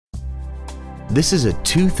This is a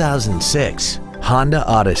 2006 Honda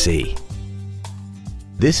Odyssey.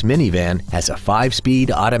 This minivan has a 5-speed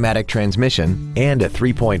automatic transmission and a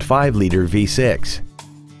 3.5-liter V6.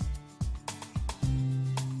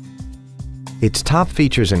 Its top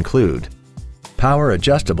features include power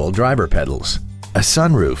adjustable driver pedals, a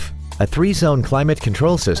sunroof, a 3-zone climate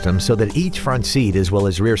control system so that each front seat as well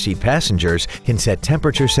as rear seat passengers can set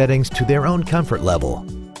temperature settings to their own comfort level,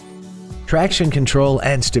 traction control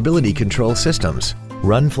and stability control systems,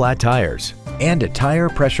 run flat tires, and a tire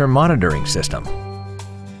pressure monitoring system.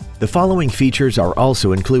 The following features are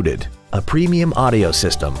also included: a premium audio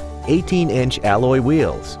system, 18-inch alloy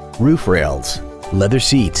wheels, roof rails, leather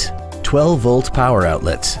seats, 12-volt power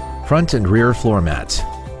outlets, front and rear floor mats,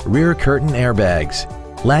 rear curtain airbags,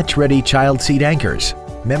 latch-ready child seat anchors,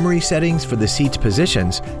 memory settings for the seat's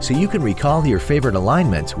positions so you can recall your favorite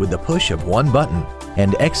alignments with the push of one button,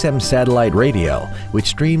 and XM satellite radio, which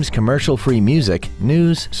streams commercial-free music,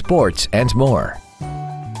 news, sports, and more.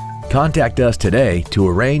 Contact us today to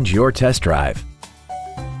arrange your test drive.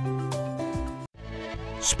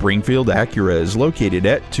 Springfield Acura is located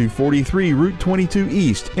at 243 Route 22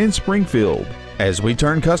 East in Springfield. As we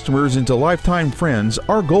turn customers into lifetime friends,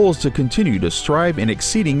 our goal is to continue to strive in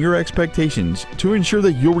exceeding your expectations to ensure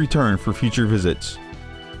that you'll return for future visits.